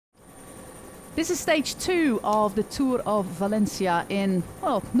This is stage 2 of the Tour of Valencia in,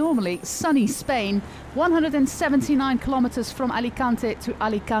 well, normally sunny Spain. 179 kilometers from Alicante to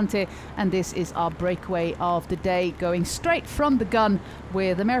Alicante, and this is our breakaway of the day, going straight from the gun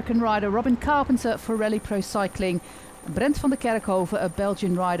with American rider Robin Carpenter for Rally Pro Cycling, Brent van der Kerkhoven, a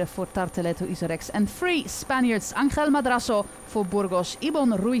Belgian rider for Tarteletto Isorex, and 3 Spaniards, Angel Madrazo for Burgos,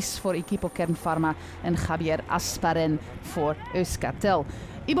 Ibon Ruiz for Equipo Kernpharma, and Javier Asparen for Euskaltel.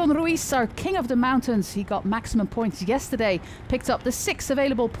 Ibon Ruiz, our king of the mountains, he got maximum points yesterday, picked up the 6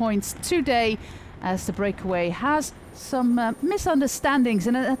 available points today, as the breakaway has some misunderstandings,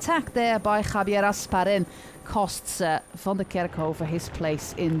 and an attack there by Javier Asparen costs Van der Kerkhoven his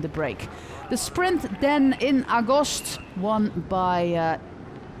place in the break. The sprint then in Agost, won by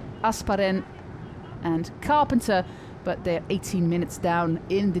Asparen and Carpenter, but they're 18 minutes down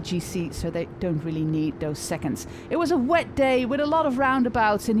in the GC, so they don't really need those seconds. It was a wet day with a lot of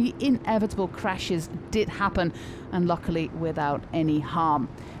roundabouts, and the inevitable crashes did happen, and luckily without any harm.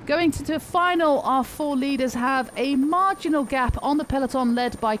 Going to the final, our 4 leaders have a marginal gap on the peloton,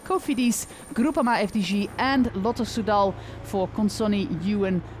 led by Cofidis, Groupama FDG and Lotto Soudal for Consonni,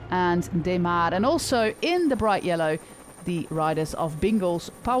 Ewan and Demar. And also in the bright yellow, the riders of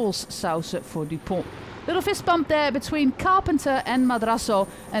Bingels, Pauwels, Sauce for Dupont. Little fist bump there between Carpenter and Madrazo,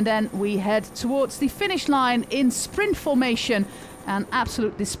 and then we head towards the finish line in sprint formation. An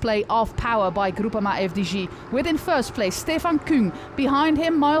absolute display of power by Groupama FDG, with in first place Stefan Küng, behind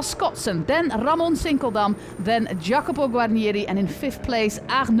him Miles Scotson, then Ramon Sinkeldam, then Jacopo Guarnieri, and in 5th place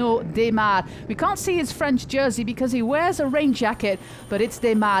Arnaud Demar. We can't see his French jersey because he wears a rain jacket, but it's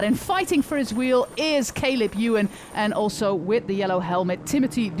Demar, and fighting for his wheel is Caleb Ewan, and also with the yellow helmet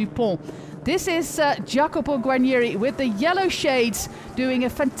Timothy Dupont. This is Jacopo Guarnieri with the yellow shades, doing a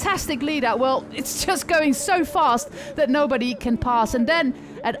fantastic lead out. Well, it's just going so fast that nobody can pass. And then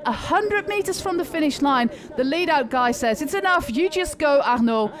at 100 meters from the finish line, the lead out guy says, "It's enough, you just go,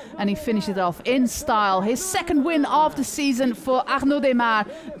 Arnaud." And he finished it off in style. His 2nd win of the season for Arnaud Demar,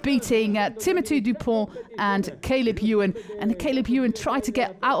 beating Timothy Dupont and Caleb Ewan. And Caleb Ewan tried to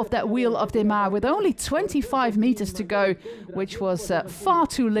get out of that wheel of Demar with only 25 meters to go, which was far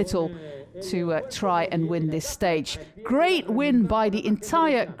too little to try and win this stage. Great win by the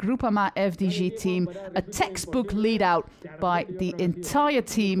entire Groupama FDG team, a textbook lead out by the entire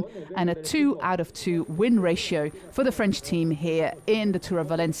team, and a 2 out of 2 win ratio for the French team here in the Tour of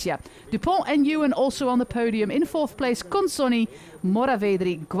Valencia. Dupont and Ewan also on the podium. In 4th place, Consonni,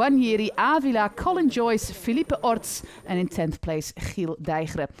 Moravedri, Guarnieri, Avila, Colin Joyce, Philippe Orts, and in 10th place, Gilles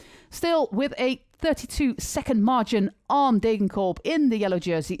Dijkgre. Still with a 32-second margin on Degenkolb in the yellow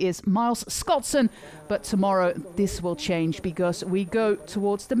jersey is Miles Scotson, but tomorrow this will change because we go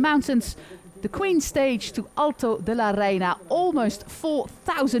towards the mountains, the Queen stage to Alto de la Reina, almost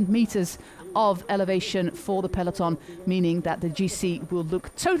 4,000 meters of elevation for the peloton, meaning that the GC will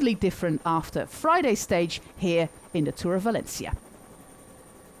look totally different after Friday's stage here in the Tour of Valencia.